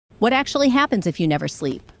What actually happens if you never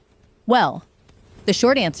sleep? Well, the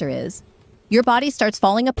short answer is, your body starts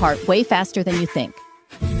falling apart way faster than you think.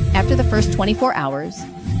 After the first 24 hours,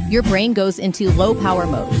 your brain goes into low-power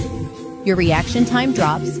mode. Your reaction time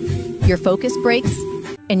drops, your focus breaks,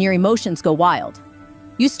 and your emotions go wild.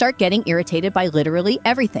 You start getting irritated by literally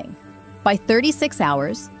everything. By 36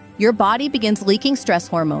 hours, your body begins leaking stress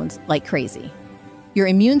hormones like crazy. Your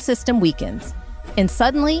immune system weakens, and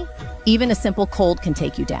suddenly, even a simple cold can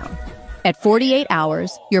take you down. At 48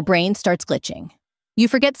 hours, your brain starts glitching. You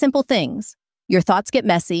forget simple things, your thoughts get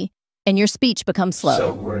messy, and your speech becomes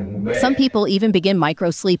slow. Some people even begin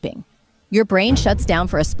microsleeping. Your brain shuts down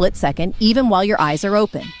for a split second even while your eyes are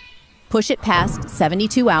open. Push it past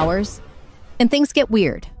 72 hours, and things get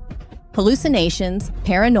weird. Hallucinations,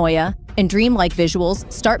 paranoia, and dream-like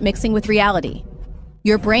visuals start mixing with reality.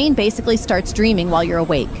 Your brain basically starts dreaming while you're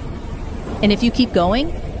awake. And if you keep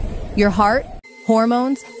going, your heart,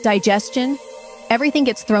 hormones, digestion, everything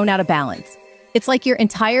gets thrown out of balance. It's like your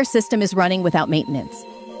entire system is running without maintenance.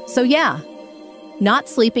 So yeah, not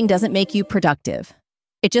sleeping doesn't make you productive.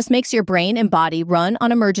 It just makes your brain and body run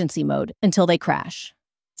on emergency mode until they crash.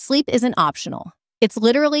 Sleep isn't optional. It's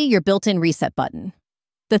literally your built-in reset button,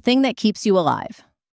 the thing that keeps you alive.